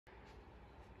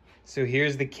So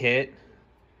here's the kit.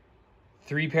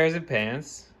 3 pairs of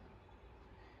pants,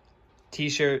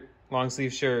 t-shirt, long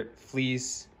sleeve shirt,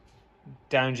 fleece,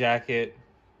 down jacket,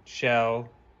 shell,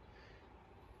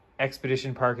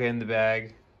 expedition parka in the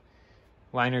bag,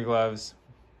 liner gloves,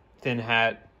 thin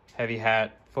hat, heavy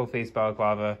hat, full face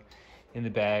balaclava in the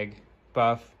bag,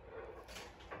 buff,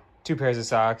 2 pairs of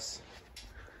socks,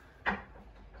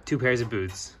 2 pairs of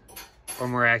boots, or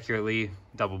more accurately,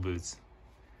 double boots,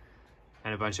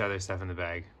 and a bunch of other stuff in the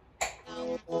bag.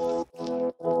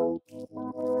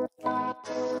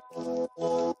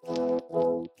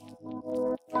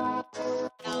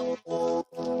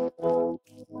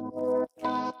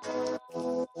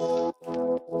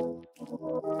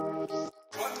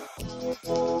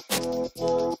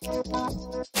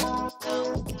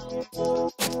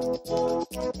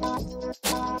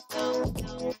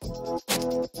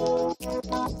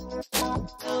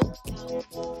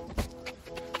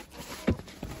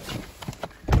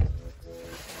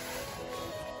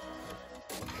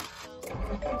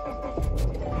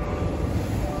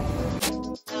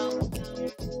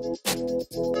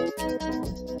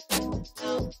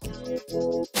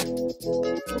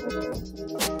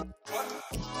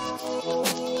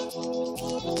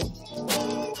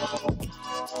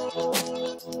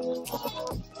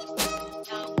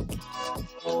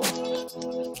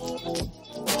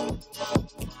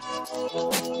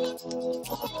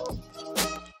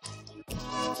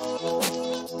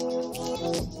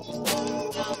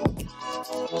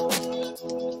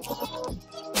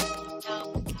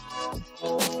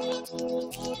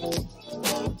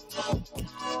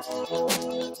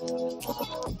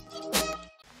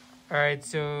 All right,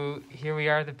 so here we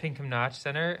are at the Pinkham Notch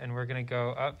Center, and we're gonna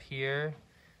go up here,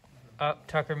 up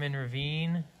Tuckerman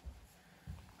Ravine,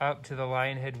 up to the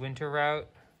Lionhead Winter Route,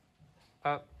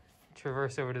 up,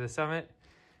 traverse over to the summit,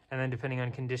 and then depending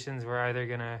on conditions, we're either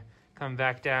gonna come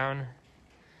back down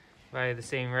by the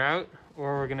same route,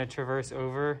 or we're gonna traverse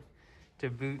over to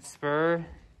Boot Spur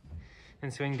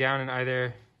and swing down and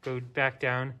either go back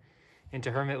down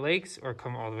into Hermit Lakes or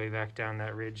come all the way back down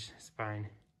that ridge spine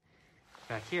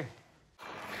back here.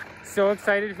 So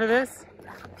excited for this.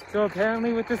 So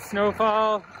apparently with the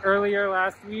snowfall earlier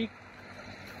last week,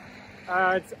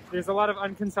 there's a lot of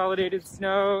unconsolidated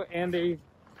snow and they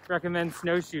recommend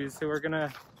snowshoes. So we're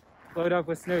gonna load up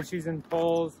with snowshoes and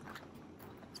poles,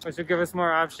 which will give us more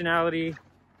optionality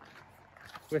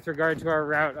with regard to our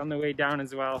route on the way down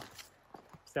as well.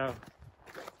 So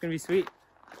it's gonna be sweet.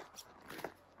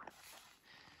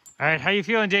 All right, how you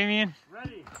feeling, Damien?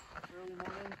 Ready. Early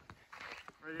morning,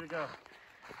 ready to go.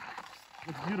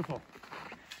 It's beautiful.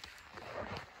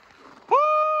 Whoo!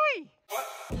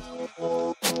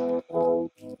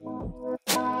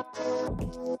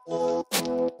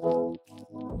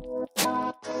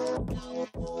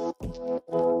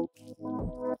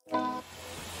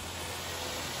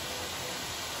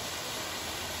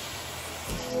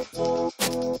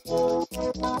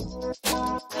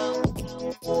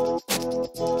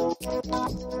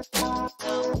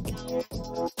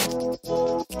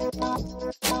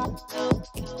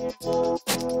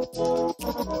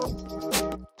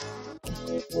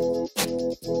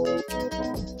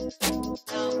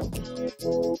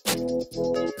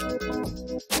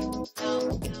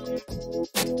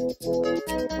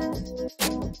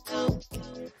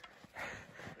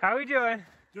 How are we doing?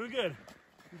 Doing good.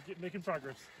 Making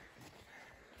progress.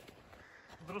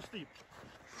 A little steep.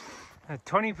 A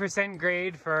 20%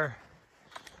 grade for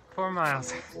 4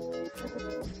 miles.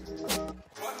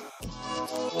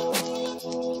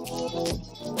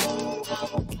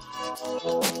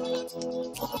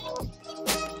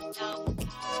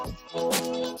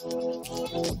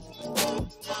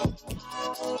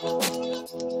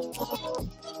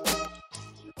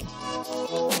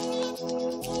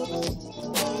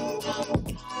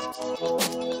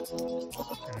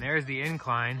 And there's the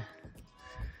incline.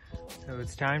 So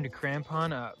it's time to cramp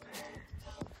on up.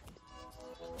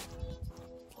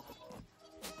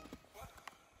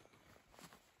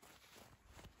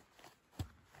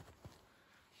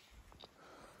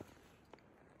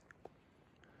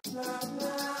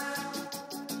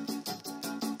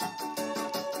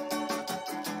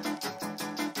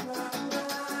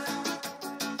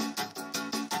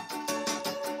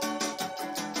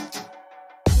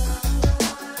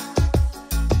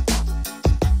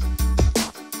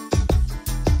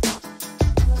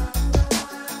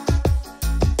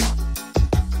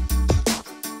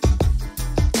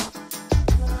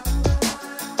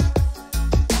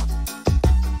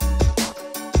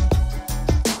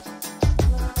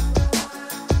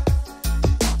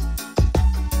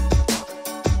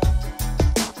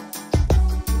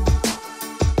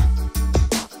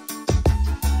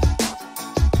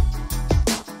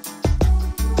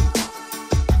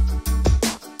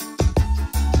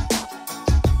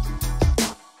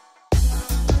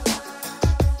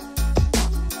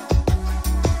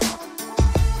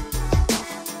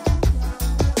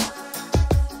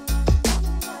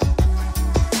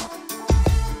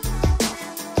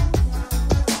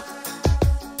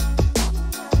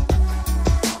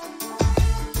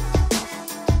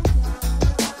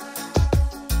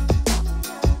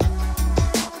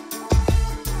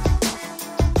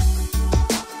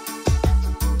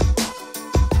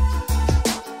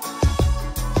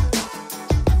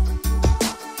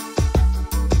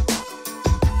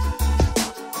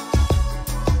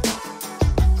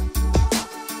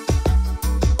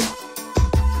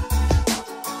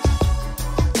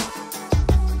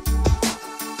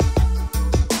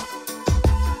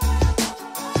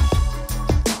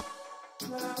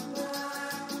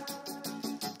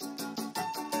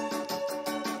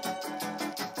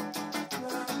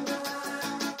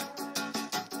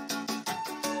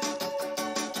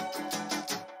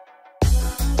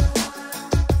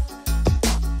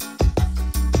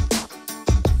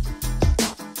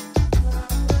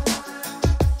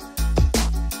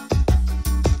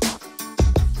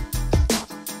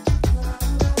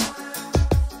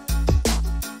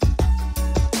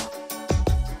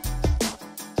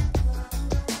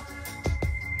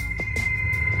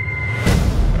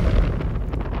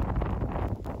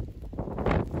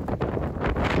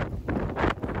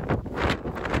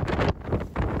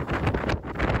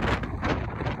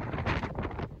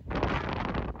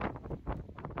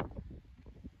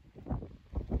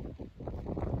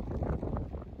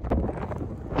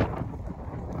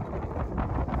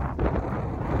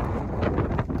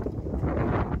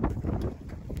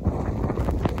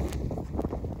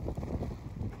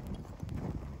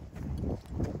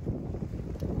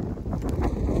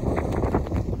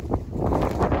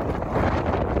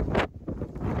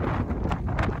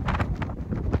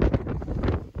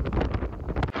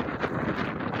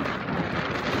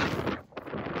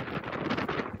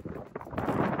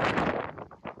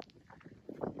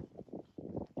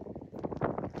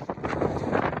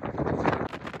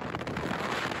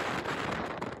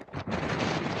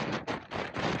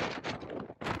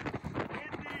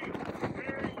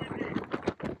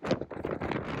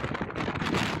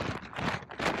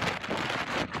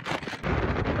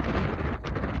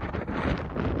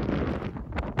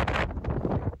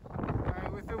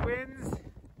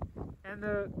 on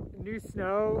the new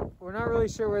snow. We're not really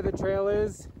sure where the trail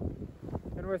is,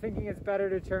 and we're thinking it's better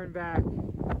to turn back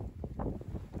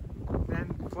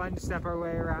than plunge step our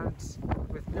way around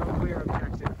with no clear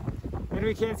objective. And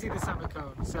we can't see the summit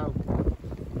cone, so.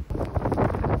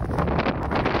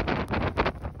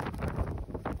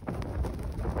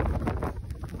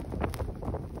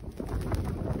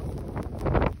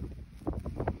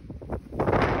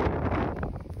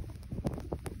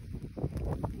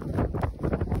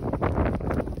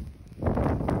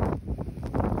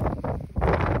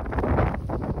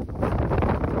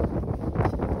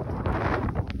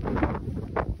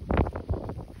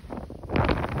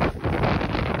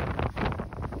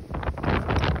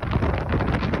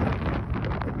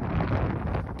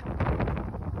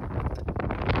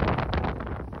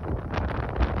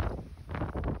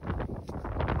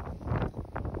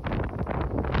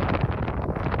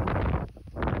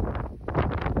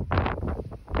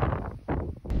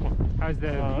 How's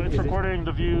the it's recording.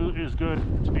 The view is good.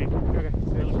 Speak. Okay.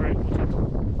 It looks great.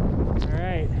 All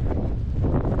right.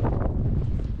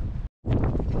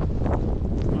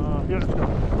 Yeah, let's go.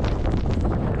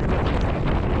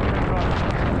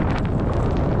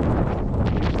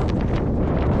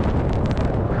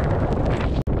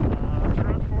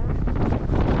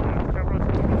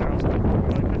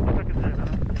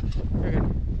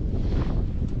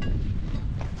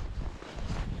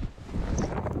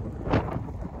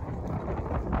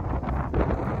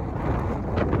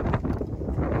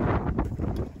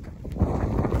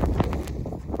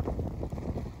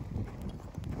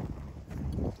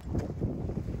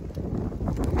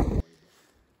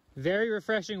 Very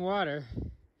refreshing water,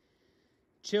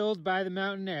 chilled by the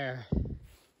mountain air.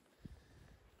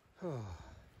 Oh.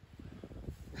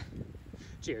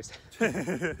 Cheers.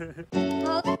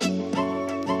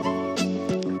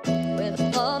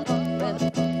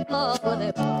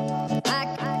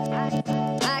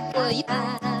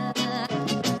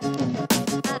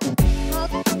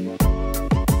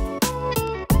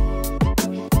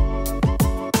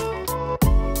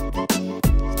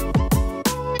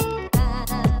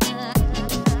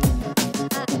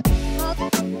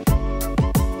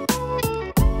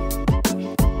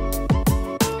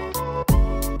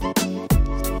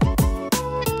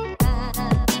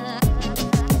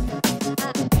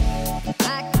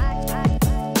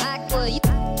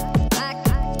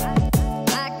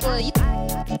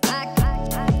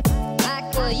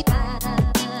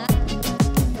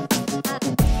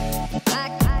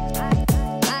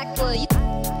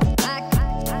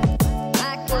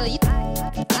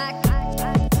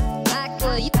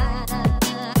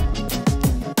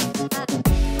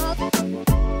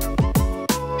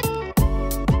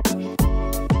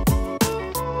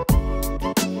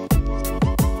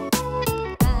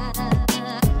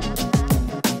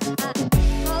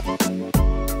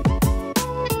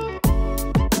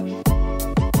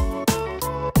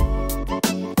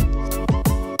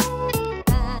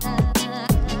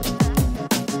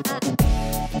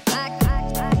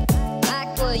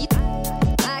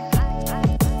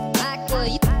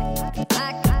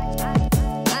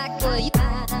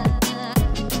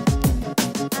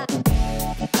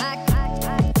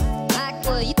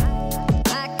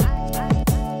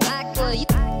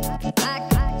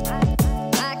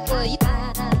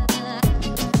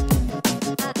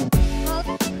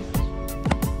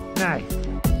 Nice.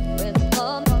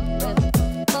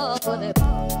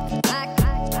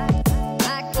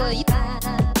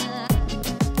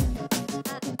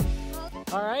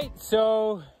 All right,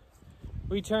 so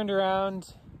we turned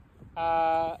around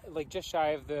like just shy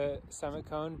of the summit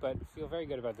cone, but feel very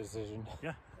good about the decision.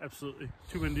 Yeah, absolutely.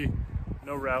 Too windy,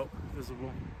 no route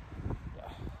visible. Yeah,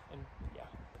 and yeah,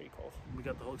 pretty cold. We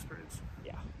got the whole experience.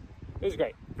 Yeah, it was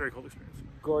great. Very cold experience.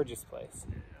 Gorgeous Place.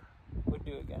 Yeah. Would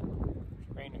do again,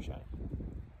 rain or shine.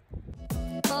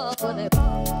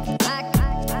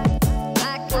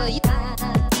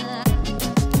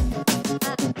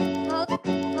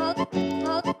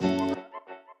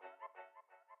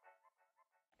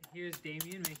 Here's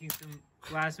Damien making some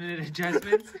last minute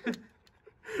adjustments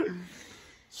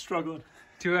Struggling.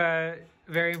 to a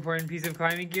very important piece of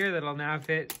climbing gear that'll now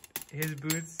fit his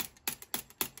boots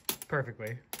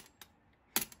perfectly.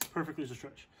 Perfectly as a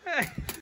stretch.